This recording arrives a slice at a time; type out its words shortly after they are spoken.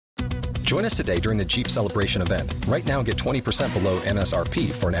Join us today during the Jeep Celebration event. Right now, get 20% below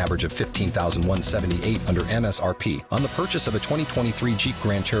MSRP for an average of $15,178 under MSRP on the purchase of a 2023 Jeep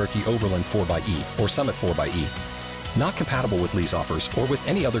Grand Cherokee Overland 4xE or Summit 4xE. Not compatible with lease offers or with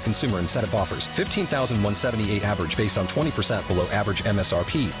any other consumer incentive offers. $15,178 average based on 20% below average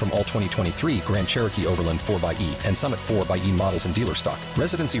MSRP from all 2023 Grand Cherokee Overland 4xE and Summit 4xE models in dealer stock.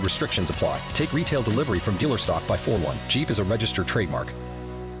 Residency restrictions apply. Take retail delivery from dealer stock by 4/1. Jeep is a registered trademark.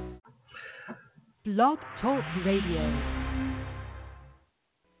 Blog Talk Radio.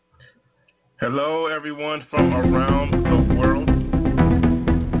 Hello, everyone from around the world.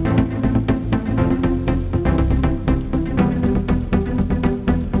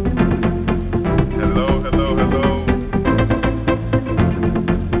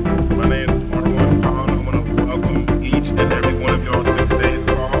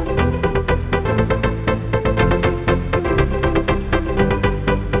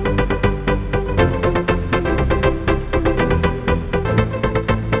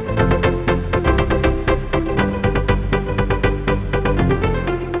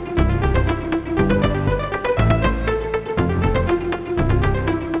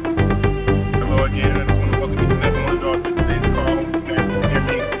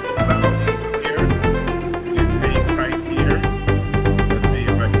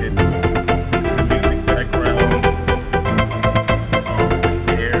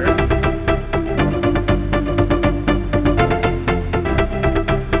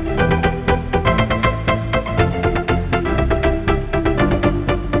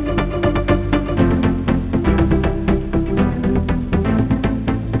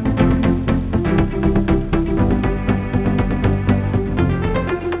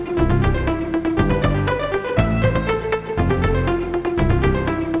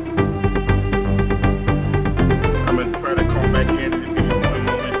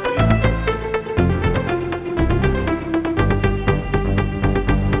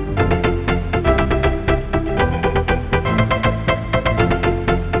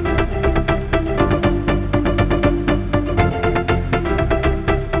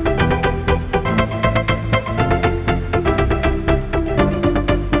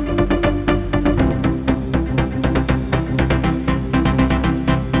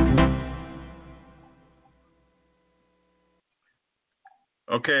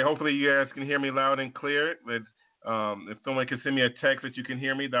 Okay, hopefully you guys can hear me loud and clear. If someone can send me a text that you can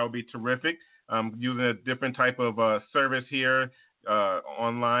hear me, that would be terrific. I'm using a different type of service here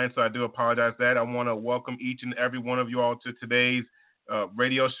online, so I do apologize for that. I want to welcome each and every one of you all to today's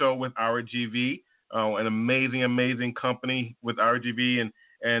radio show with OurGV, an amazing company with OurGV,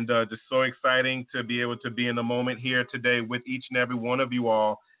 and just so exciting to be able to be in the moment here today with each and every one of you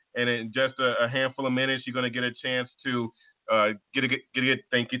all. And in just a handful of minutes, you're going to get a chance to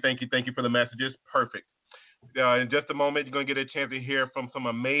thank you for the messages. Perfect. In just a moment, you're going to get a chance to hear from some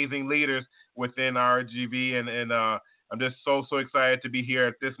amazing leaders within OurGV, and I'm just so excited to be here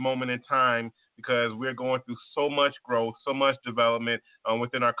at this moment in time because we're going through so much growth, so much development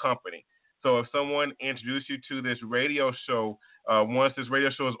within our company. So if someone introduced you to this radio show, once this radio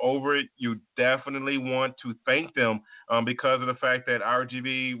show is over, you definitely want to thank them because of the fact that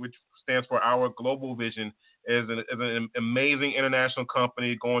OurGV, which stands for Our Global Vision, is an amazing international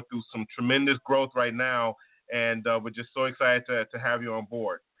company going through some tremendous growth right now, and we're just so excited to have you on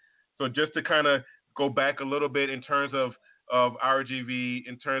board. So just to kind of go back a little bit in terms of OurGV,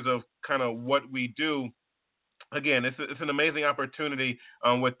 in terms of kind of what we do, again, it's an amazing opportunity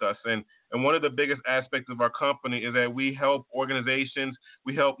with us. And one of the biggest aspects of our company is that we help organizations,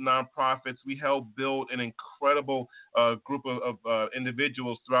 we help nonprofits, we help build an incredible group of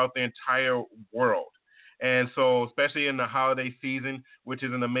individuals throughout the entire world. And so especially in the holiday season, which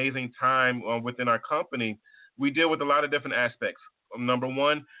is an amazing time within our company, we deal with a lot of different aspects. Number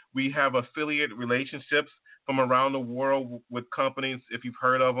one, we have affiliate relationships from around the world with companies, if you've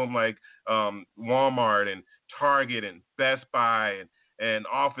heard of them, like Walmart and Target and Best Buy and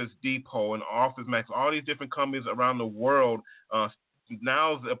Office Depot and Office Max, all these different companies around the world.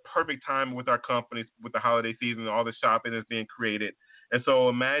 Now is a perfect time with our companies with the holiday season and all the shopping that's being created. And so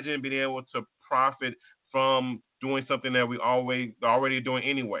imagine being able to profit from doing something that we already doing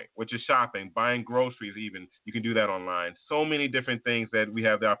anyway, which is shopping, buying groceries even. You can do that online. So many different things that we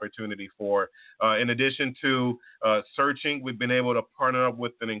have the opportunity for. In addition to searching, we've been able to partner up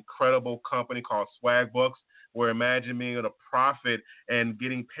with an incredible company called Swagbooks, where imagine being able to profit and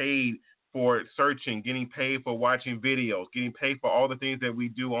getting paid for searching, getting paid for watching videos, getting paid for all the things that we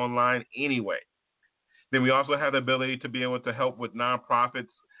do online anyway. Then we also have the ability to be able to help with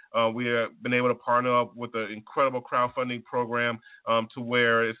nonprofits we have been able to partner up with an incredible crowdfunding program to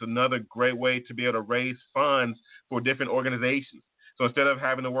where it's another great way to be able to raise funds for different organizations. So instead of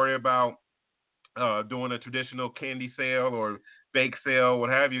having to worry about doing a traditional candy sale or bake sale, what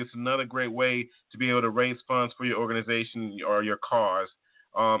have you, it's another great way to be able to raise funds for your organization or your cause,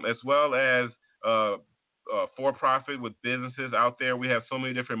 as well as for-profit with businesses out there. We have so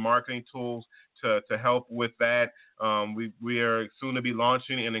many different marketing tools to help with that. We are soon to be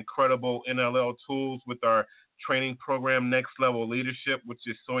launching an incredible NLL tools with our training program, Next Level Leadership, which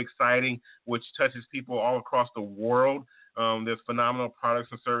is so exciting, which touches people all across the world. There's phenomenal products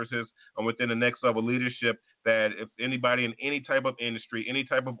and services within the Next Level Leadership that if anybody in any type of industry, any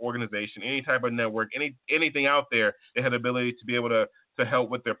type of organization, any type of network, anything out there, they have the ability to be able to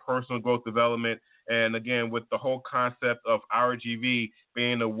help with their personal growth development. And again, with the whole concept of OurGV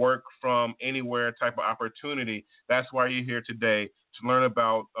being a work from anywhere type of opportunity, that's why you're here today, to learn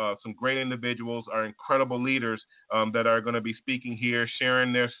about some great individuals, our incredible leaders that are going to be speaking here,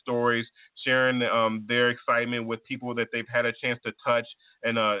 sharing their stories, sharing their excitement with people that they've had a chance to touch,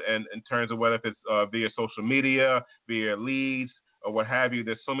 and in terms of whether it's via social media, via leads, or what have you.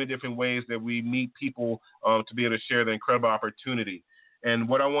 There's so many different ways that we meet people to be able to share the incredible opportunity. And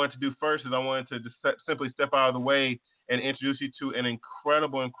what I wanted to do first is I wanted to just simply step out of the way and introduce you to an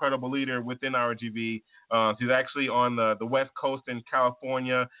incredible leader within OurGV. She's actually on the West Coast in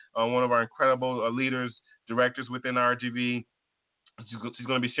California, one of our incredible leaders, directors within OurGV. She's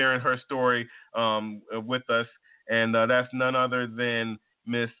going to be sharing her story with us, and that's none other than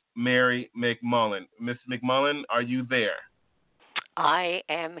Miss Mary McMullen. Miss McMullen, are you there? I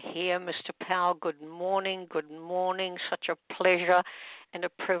am here, Mr. Powell. Good morning. Good morning. Such a pleasure and a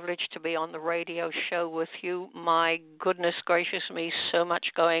privilege to be on the radio show with you. My goodness gracious me, so much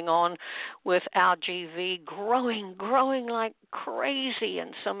going on with OurGV, growing like crazy,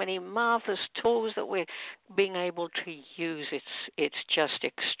 and so many marvelous tools that we're being able to use. It's just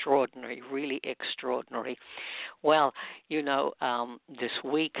extraordinary, really extraordinary. Well, you know, this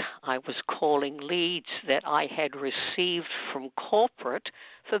week I was calling leads that I had received from corporate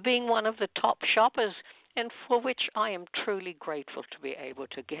for being one of the top shoppers, and for which I am truly grateful to be able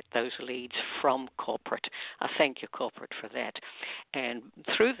to get those leads from corporate. I thank you, corporate, for that. And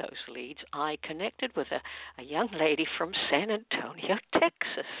through those leads, I connected with a young lady from San Antonio,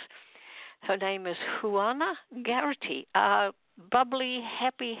 Texas. Her name is Juana Garrity, a bubbly,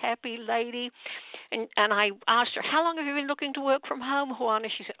 happy lady. And I asked her, how long have you been looking to work from home, Juana?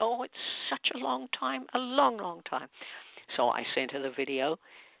 She said, oh, it's such a long time, a long time. So I sent her the video,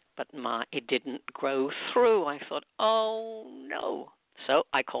 but it didn't go through. I thought, oh, no. So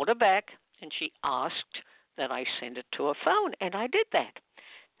I called her back, and she asked that I send it to her phone, and I did that.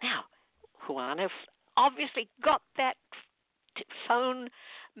 Now, Juana obviously got that phone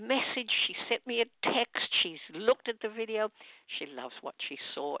message. She sent me a text. She's looked at the video. She loves what she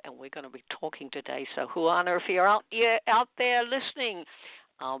saw, and we're going to be talking today. So, Juana, if you're out there listening,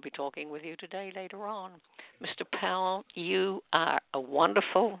 I'll be talking with you today later on. Mr. Powell, you are a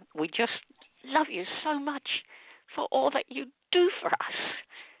wonderful. We just love you so much for all that you do for us.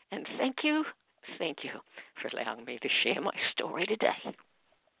 And thank you for allowing me to share my story today.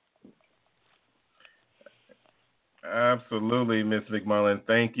 Absolutely, Ms. McMullen.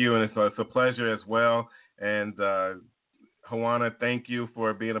 Thank you, and it's a pleasure as well. And Juana, thank you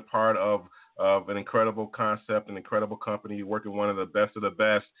for being a part of an incredible concept, an incredible company. You work with one of the best,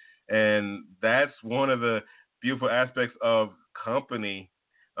 and that's one of the beautiful aspects of company.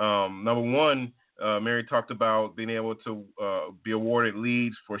 Number one, Mary talked about being able to be awarded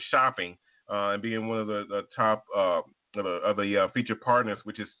leads for shopping and being one of the top of the featured partners,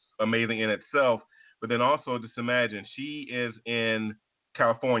 which is amazing in itself. But then also, just imagine, she is in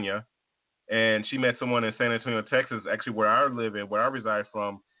California, and she met someone in San Antonio, Texas, actually where I live in, where I reside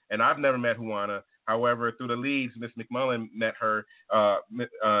from, and I've never met Juana. However, through the leads, Ms. McMullen met her,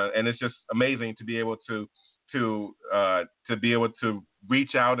 and it's just amazing to be able to be able to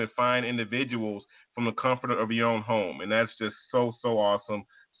reach out and find individuals from the comfort of your own home, and that's just so awesome,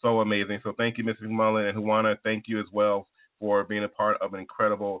 so amazing. So thank you, Ms. McMullen, and Juana, thank you as well for being a part of an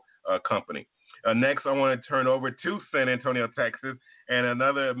incredible company. Next, I want to turn over to San Antonio, Texas, and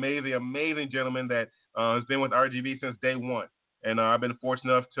another amazing gentleman that has been with OurGV since day one. And I've been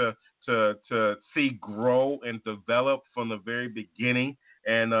fortunate enough to see grow and develop from the very beginning.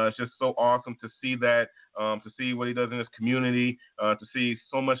 And it's just so awesome to see that, to see what he does in his community, to see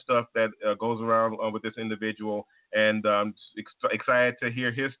so much stuff that goes around with this individual. And I'm excited to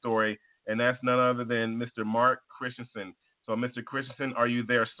hear his story. And that's none other than Mr. Mark Christensen. So, Mr. Christensen, are you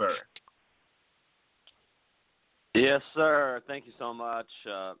there, sir? Yes, sir. Thank you so much,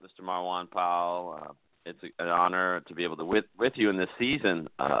 Mr. Marwan Powell. It's an honor to be able to with you in this season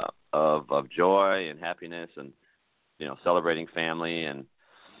of joy and happiness, and celebrating family and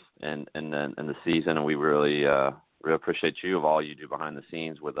the season. And we really appreciate you of all you do behind the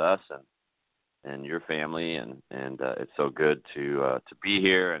scenes with us and your family. And it's so good to be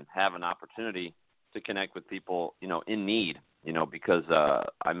here and have an opportunity to connect with people in need. Because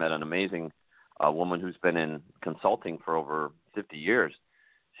I met an amazing a woman who's been in consulting for over 50 years.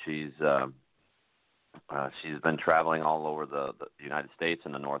 She's been traveling all over the United States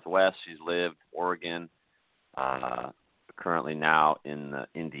and the Northwest. She's lived Oregon, currently now in the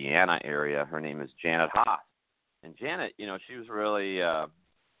Indiana area. Her name is Janet Haas. And Janet, she was really,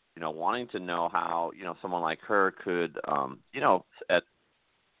 wanting to know how, someone like her could,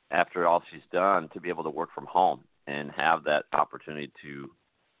 after all she's done, to be able to work from home and have that opportunity to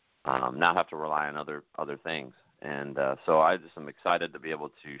not have to rely on other things. And so I just am excited to be able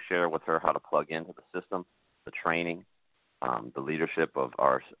to share with her how to plug into the system, the training, the leadership of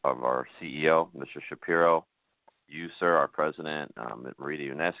our CEO, Mr. Shapiro, you, sir, our president,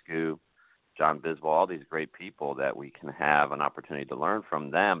 Marita Ionescu, John Bisbal, all these great people that we can have an opportunity to learn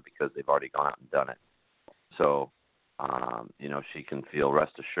from them because they've already gone out and done it. So, she can feel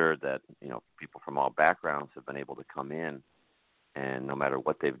rest assured that, people from all backgrounds have been able to come in, and no matter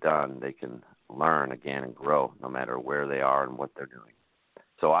what they've done, they can learn again and grow no matter where they are and what they're doing.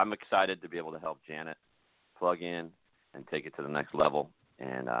 So I'm excited to be able to help Janet plug in and take it to the next level.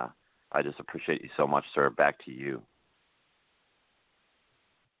 And I just appreciate you so much, sir. Back to you.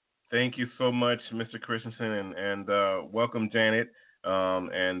 Thank you so much, Mr. Christensen, and welcome, Janet.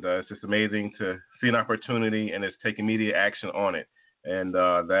 It's just amazing to see an opportunity and it's take immediate action on it. And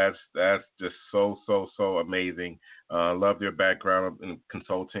that's just so amazing. Love your background in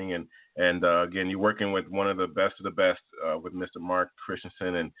consulting, and again, you're working with one of the best with Mr. Mark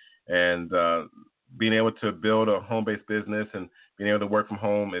Christensen, and being able to build a home-based business and being able to work from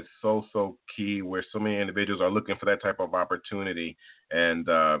home is so key, where so many individuals are looking for that type of opportunity. And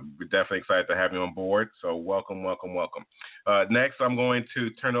we're definitely excited to have you on board. So welcome. Next, I'm going to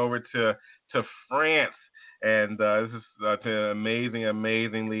turn over to France. And this is an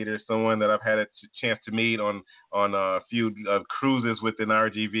amazing leader, someone that I've had a chance to meet on a few cruises within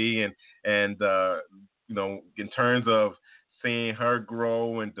OurGV, and in terms of seeing her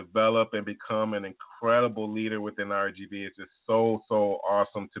grow and develop and become an incredible leader within OurGV, it's just so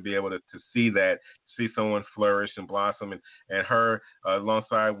awesome to be able to see that, see someone flourish and blossom, and her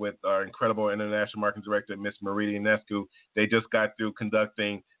alongside with our incredible international marketing director, Miss Marita Ionescu, they just got through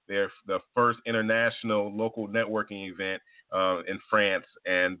conducting the first international local networking event in France,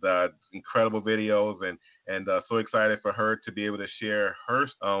 and incredible videos, and so excited for her to be able to share her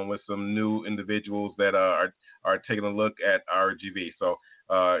with some new individuals that are taking a look at OurGV. So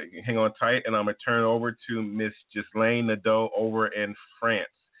hang on tight, and I'm going to turn it over to Miss Ghislaine Nadeau over in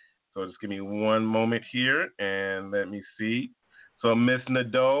France. So just give me one moment here, and let me see. So Miss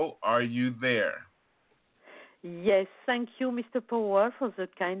Nadeau, are you there? Yes, thank you, Mr. Powell, for the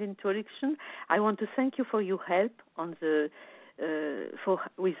kind introduction. I want to thank you for your help on the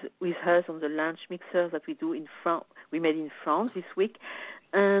with us on the lunch mixer that we made in France this week,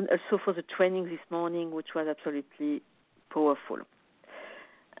 and also for the training this morning, which was absolutely powerful.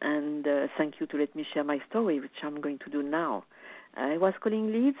 And thank you to let me share my story, which I'm going to do now. I was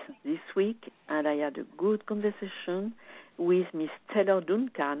calling Leeds this week, and I had a good conversation with Miss Taylor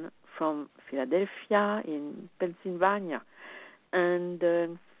Duncan from Philadelphia in Pennsylvania. And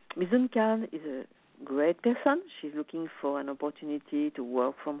Ms. Duncan is a great person. She's looking for an opportunity to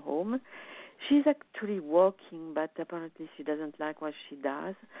work from home. She's actually working, but apparently she doesn't like what she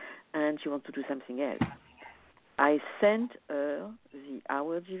does, and she wants to do something else. I sent her the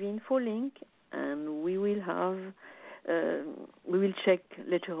OurGV info link, and we will check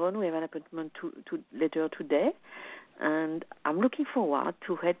later on. We have an appointment later today. And I'm looking forward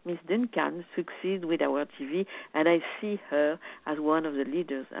to help Miss Duncan succeed with OurGV, and I see her as one of the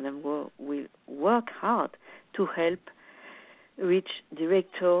leaders, and I will work hard to help reach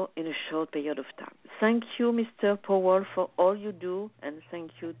director in a short period of time. Thank you, Mr. Powell, for all you do, and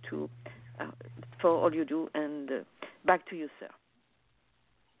thank you for all you do, and back to you, sir.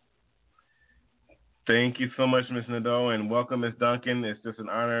 Thank you so much, Ms. Nadeau, and welcome, Ms. Duncan. It's just an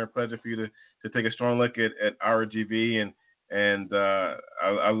honor and pleasure for you to take a strong look at OurGV, and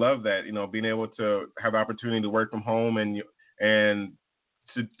I love that, being able to have the opportunity to work from home and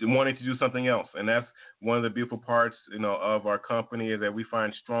wanting to do something else. And that's one of the beautiful parts, of our company, is that we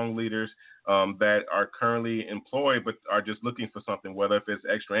find strong leaders that are currently employed but are just looking for something, whether if it's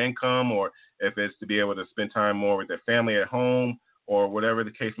extra income or if it's to be able to spend time more with their family at home or whatever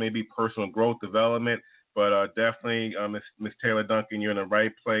the case may be, personal growth, development. But definitely, Ms. Taylor Duncan, you're in the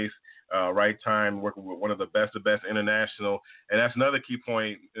right place, right time, working with one of the best international. And that's another key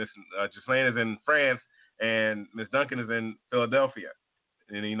point. Ghislaine is in France, and Ms. Duncan is in Philadelphia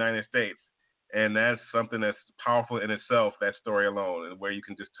in the United States. And that's something that's powerful in itself, that story alone, and where you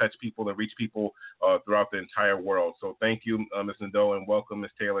can just touch people and reach people throughout the entire world. So thank you, Ms. Nadeau, and welcome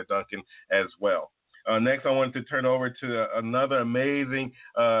Ms. Taylor Duncan as well. Next, I wanted to turn over to another amazing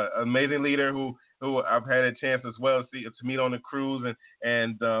leader who I've had a chance as well to meet on the cruise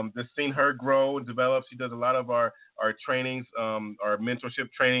and just seen her grow and develop. She does a lot of our trainings, our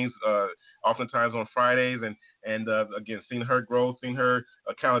mentorship trainings, oftentimes on Fridays, and again, seeing her grow, seeing her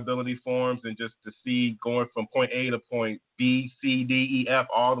accountability forms, and just to see going from point A to point B, C, D, E, F,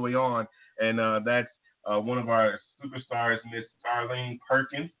 all the way on. And that's one of our superstars, Miss Starlene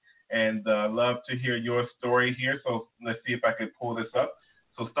Perkins. And love to hear your story here. So let's see if I can pull this up.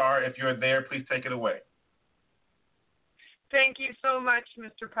 So, Star, if you're there, please take it away. Thank you so much,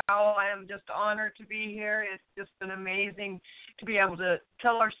 Mr. Powell. I am just honored to be here. It's just been amazing to be able to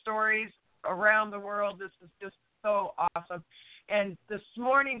tell our stories around the world. This is just so awesome. And this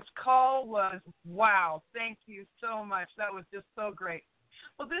morning's call was, wow, thank you so much. That was just so great.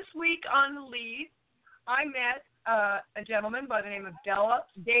 Well, this week on the lead, I met a gentleman by the name of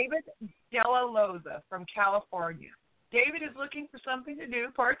David Della Loza from California. David is looking for something to do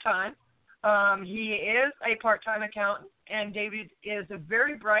part-time. He is a part-time accountant, and David is a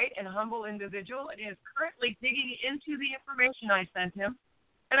very bright and humble individual and is currently digging into the information I sent him.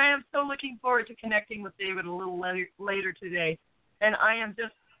 And I am so looking forward to connecting with David a little later today. And I am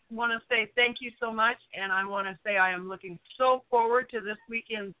just want to say thank you so much, and I want to say I am looking so forward to this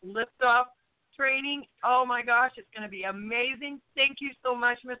weekend's liftoff training. Oh my gosh, it's going to be amazing. Thank you so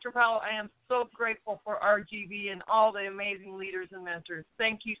much, Mr. Powell. I am so grateful for OurGV and all the amazing leaders and mentors.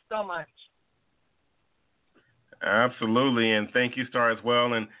 Thank you so much. Absolutely, and thank you, Star, as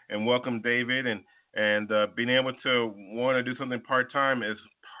well, and welcome, David. And being able to want to do something part-time is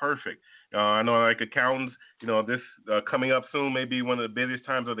perfect. I know, like accountants, this coming up soon may be one of the busiest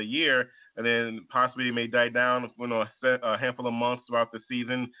times of the year, and then possibly it may die down, a handful of months throughout the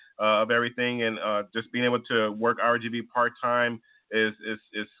season of everything. And just being able to work OurGV part-time is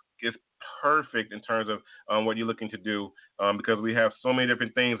perfect in terms of what you're looking to do, because we have so many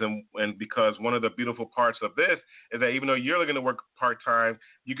different things, and because one of the beautiful parts of this is that even though you're looking to work part-time,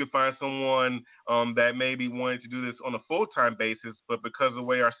 you can find someone that may be wanting to do this on a full-time basis, but because of the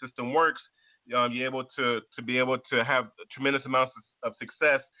way our system works, you're able to have tremendous amounts of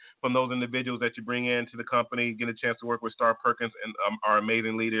success from those individuals that you bring into the company, get a chance to work with Star Perkins and our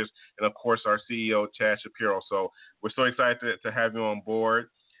amazing leaders, and of course our CEO, Chad Shapiro. So we're so excited to have you on board.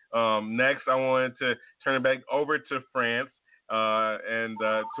 Next, I wanted to turn it back over to France and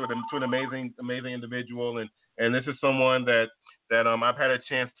to an amazing individual, and this is someone that I've had a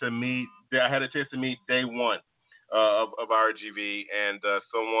chance to meet. I had a chance to meet day one of OurGV, and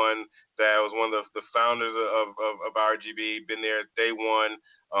someone that was one of the founders of OurGV, been there day one,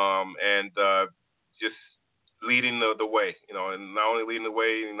 and just leading the way, and not only leading the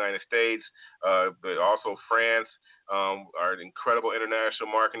way in the United States, but also France, our incredible international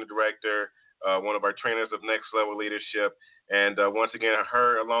marketing director, one of our trainers of next level leadership. And once again,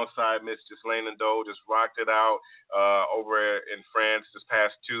 her alongside Miss Ghislaine Nadeau just rocked it out over in France this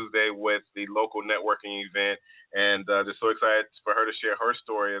past Tuesday with the local networking event. And just so excited for her to share her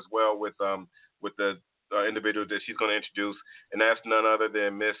story as well with the individual that she's going to introduce. And that's none other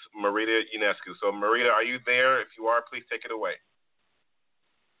than Miss Marita Ionescu. So Marita, are you there? If you are, please take it away.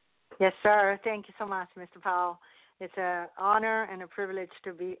 Yes, sir. Thank you so much, Mr. Powell. It's an honor and a privilege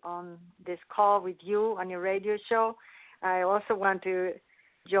to be on this call with you on your radio show. I also want to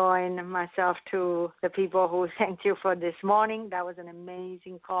join myself to the people who thanked you for this morning. That was an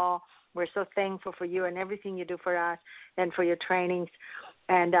amazing call. We're so thankful for you and everything you do for us and for your trainings.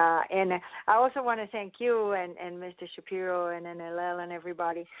 And I also want to thank you and Mr. Shapiro and NLL and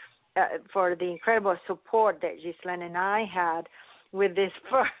everybody for the incredible support that Ghislaine and I had with this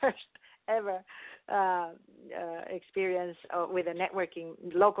first ever experience with a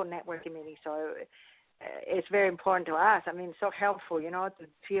local networking meeting. So it's very important to us. I mean, so helpful, to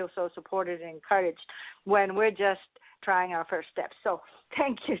feel so supported and encouraged when we're just trying our first steps. So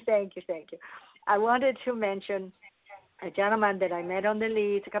thank you. I wanted to mention a gentleman that I met on the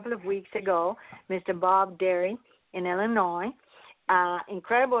leads a couple of weeks ago, Mr. Bob Derry in Illinois.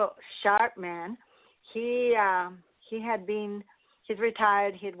 incredible sharp man. He's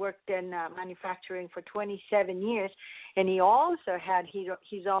retired. He'd worked in manufacturing for 27 years, and he also had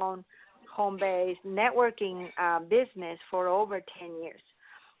his own home-based networking business for over 10 years,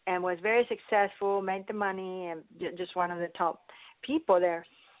 and was very successful, made the money, and just one of the top people there.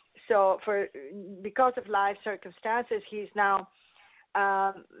 So because of life circumstances, he's now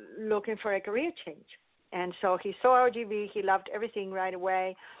looking for a career change. And so he saw OurGV. He loved everything right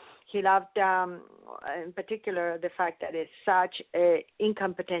away. He loved, in particular, the fact that it's such a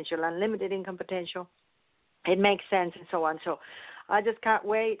income potential, unlimited income potential. It makes sense and so on. So I just can't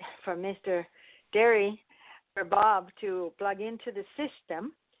wait for Mr. Derry, for Bob, to plug into the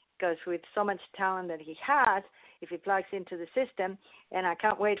system, because with so much talent that he has, if he plugs into the system, and I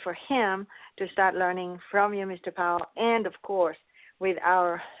can't wait for him to start learning from you, Mr. Powell, and, of course, with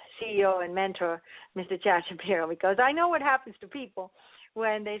our CEO and mentor, Mr. Chad Shapiro, because I know what happens to people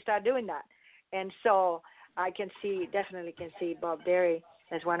when they start doing that. And so I definitely can see Bob Derry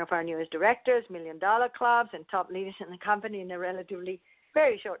as one of our newest directors, $1 million clubs, and top leaders in the company in a relatively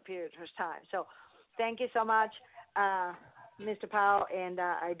very short period of time. So thank you so much, Mr. Powell. And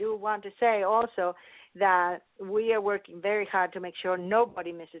I do want to say also that we are working very hard to make sure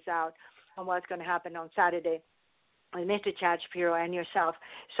nobody misses out on what's going to happen on Saturday with Mr. Chad Shapiro and yourself.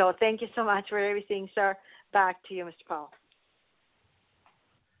 So thank you so much for everything, sir. Back to you, Mr. Powell.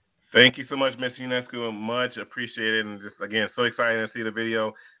 Thank you so much, Ms. UNESCO. Much appreciated, and just again, so excited to see the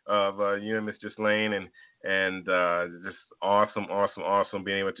video of you and Ms. Ghislaine, and just awesome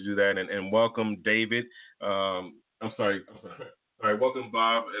being able to do that. And welcome, David. Welcome,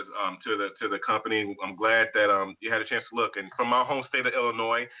 Bob, to the company. I'm glad that you had a chance to look. And from my home state of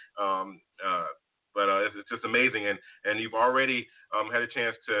Illinois, but it's just amazing, and you've already had a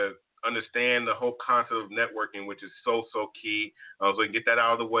chance to understand the whole concept of networking, which is so key. So we can get that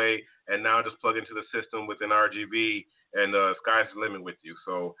out of the way, and now just plug into the system within OurGV, and sky's the limit with you.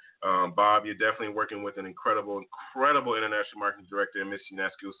 So, Bob, you're definitely working with an incredible international marketing director in Ms.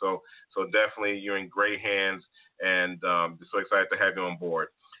 UNESCO. So definitely you're in great hands, and just so excited to have you on board.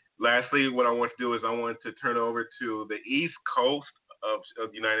 Lastly, what I want to do is I want to turn over to the East Coast of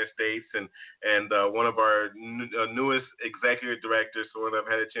the United States, and one of our newest executive directors, someone I've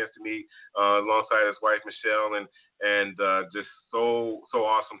had a chance to meet alongside his wife Michelle, and just so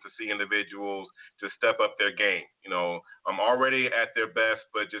awesome to see individuals just step up their game. I'm already at their best,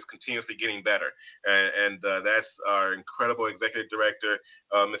 but just continuously getting better, and that's our incredible executive director,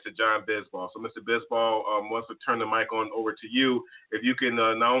 Mr. John Bisbal. So, Mr. Bisbal, wants to turn the mic on over to you. If you can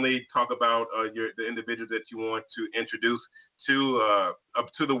not only talk about the individuals that you want to introduce up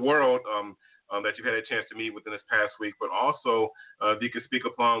to the world that you've had a chance to meet within this past week, but also if you can speak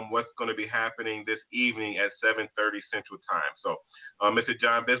upon what's going to be happening this evening at 7:30 Central Time. So, Mr.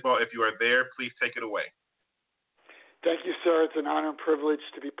 John Bisbal, if you are there, please take it away. Thank you, sir. It's an honor and privilege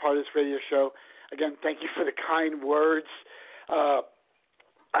to be part of this radio show. Again, thank you for the kind words.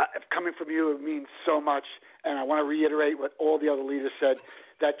 Coming from you, it means so much, and I want to reiterate what all the other leaders said.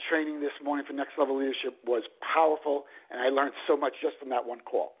 That training this morning for Next Level Leadership was powerful, and I learned so much just from that one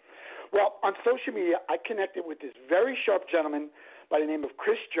call. Well, on social media, I connected with this very sharp gentleman by the name of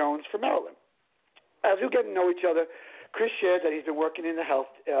Chris Jones from Maryland. As we get to know each other, Chris shared that he's been working in the health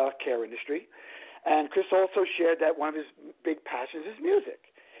care industry, and Chris also shared that one of his big passions is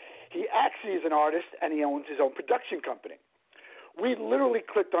music. He actually is an artist, and he owns his own production company. We literally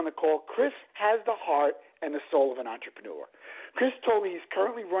clicked on the call. Chris has the heart and the soul of an entrepreneur. Chris told me he's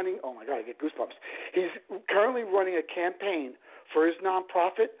currently running, oh my God, I get goosebumps. He's currently running a campaign for his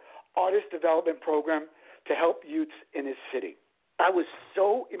nonprofit artist development program to help youths in his city. I was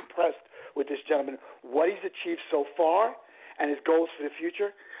so impressed with this gentleman, what he's achieved so far and his goals for the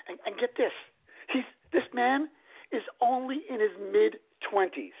future. And get this, this man is only in his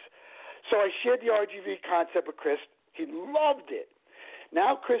mid-20s. So I shared the OurGV concept with Chris. He loved it.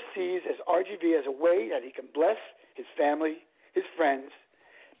 Now Chris sees as OurGV as a way that he can bless his family, his friends,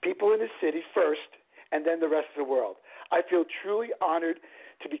 people in his city first, and then the rest of the world. I feel truly honored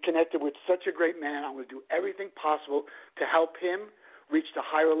to be connected with such a great man. I'm going to do everything possible to help him reach the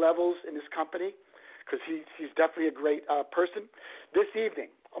higher levels in this company, because he's definitely a great person. This evening,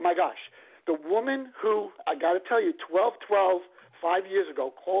 oh my gosh, the woman who, I got to tell you, 5 years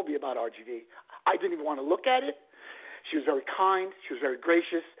ago, called me about OurGV. I didn't even want to look at it. She was very kind. She was very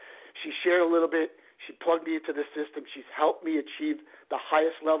gracious. She shared a little bit. She plugged me into the system. She's helped me achieve the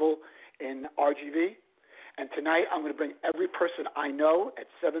highest level in OurGV. And tonight I'm going to bring every person I know at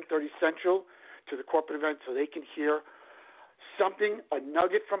 7:30 Central to the corporate event so they can hear something, a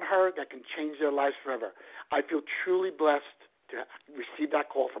nugget from her that can change their lives forever. I feel truly blessed to receive that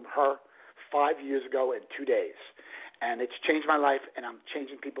call from her 5 years ago and 2 days. And it's changed my life, and I'm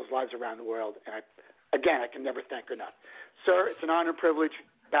changing people's lives around the world. And I can never thank her enough. Sir, it's an honor and privilege.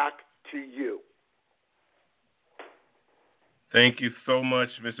 Back to you. Thank you so much,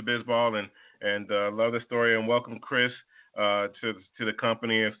 Mr. Bisbal, and love the story. And welcome, Chris, to the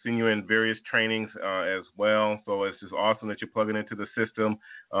company. I've seen you in various trainings as well. So it's just awesome that you're plugging into the system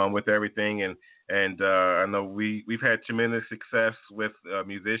with everything. And I know we've had tremendous success with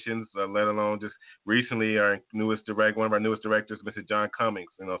musicians, let alone just recently one of our newest directors, Mr. John Cummings.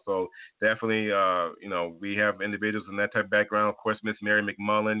 So definitely, we have individuals in that type of background. Of course, Miss Mary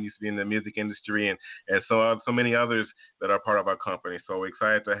McMullen used to be in the music industry, and so many others that are part of our company. So we're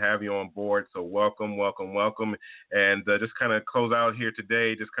excited to have you on board. So welcome. And just kind of close out here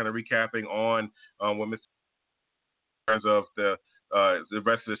today, just kind of recapping on what Mr. in terms of the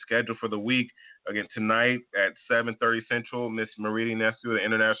rest of the schedule for the week. Again, tonight at 7:30 Central, Miss Marita Nescu, the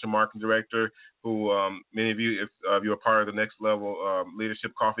International Marketing Director, who many of you, if you are part of the Next Level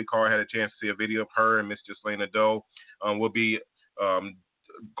Leadership Coffee Call, had a chance to see a video of her and Miss Jocelyn Doe, will be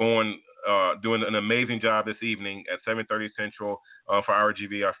doing an amazing job this evening at 7:30 Central for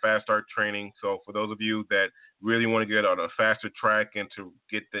OurGV, our Fast Start training. So for those of you that really want to get on a faster track and to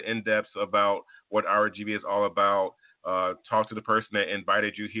get the in-depths about what OurGV is all about, talk to the person that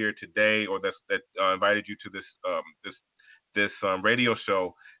invited you here today, or that invited you to this radio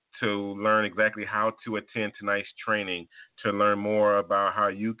show, to learn exactly how to attend tonight's training, to learn more about how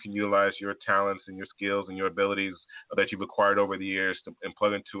you can utilize your talents and your skills and your abilities that you've acquired over the years and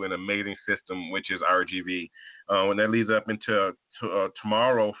plug into an amazing system, which is OurGV. When that leads up into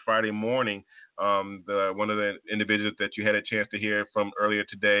tomorrow, Friday morning, one of the individuals that you had a chance to hear from earlier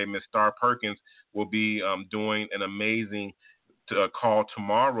today, Ms. Star Perkins, will be doing an amazing call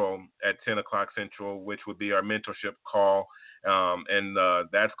tomorrow at 10 o'clock Central, which would be our mentorship call. And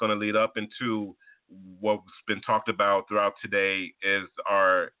that's going to lead up into what's been talked about throughout today is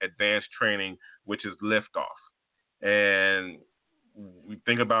our advanced training, which is liftoff. And we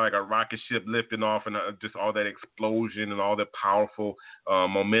think about like a rocket ship lifting off and just all that explosion and all the powerful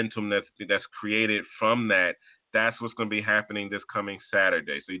momentum that's created from that. That's what's going to be happening this coming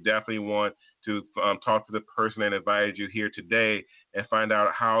Saturday. So you definitely want to talk to the person that invited you here today and find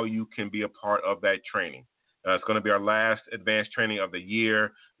out how you can be a part of that training. It's going to be our last advanced training of the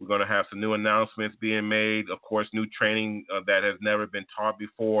year. We're going to have some new announcements being made. Of course, new training that has never been taught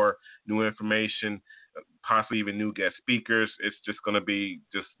before, new information, possibly even new guest speakers. It's just going to be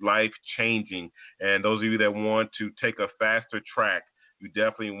just life-changing. And those of you that want to take a faster track, you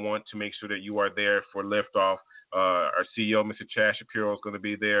definitely want to make sure that you are there for liftoff. Our CEO, Mr. Chad Shapiro, is going to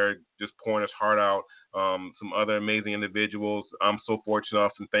be there just pouring his heart out. Some other amazing individuals. I'm so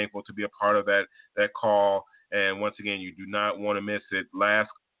fortunate and thankful to be a part of that call. And once again, you do not want to miss it. Last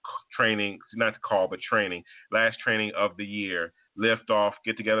training, not the call, but training. Last training of the year. Lift off.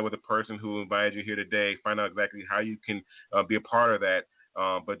 Get together with the person who invited you here today. Find out exactly how you can be a part of that.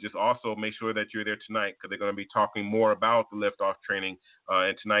 But just also make sure that you're there tonight, because they're going to be talking more about the liftoff training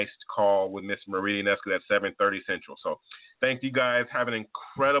in tonight's call with Miss Marita Nescu at 7:30 Central. So thank you guys. Have an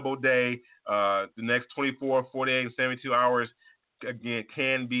incredible day. The next 24, 48, and 72 hours, again,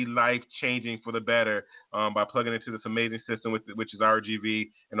 can be life-changing for the better by plugging into this amazing system, which is OurGV.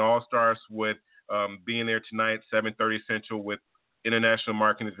 And all starts with being there tonight, 7:30 Central, with International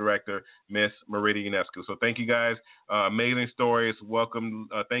Marketing Director, Miss Marita Nescu. So thank you guys. Amazing stories. Welcome.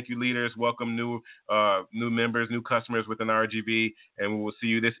 Thank you, leaders. Welcome new members, new customers within OurGV. And we will see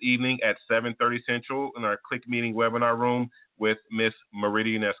you this evening at 7:30 Central in our Click Meeting webinar room with Miss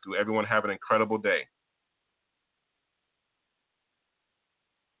Marita Nescu. Everyone have an incredible day.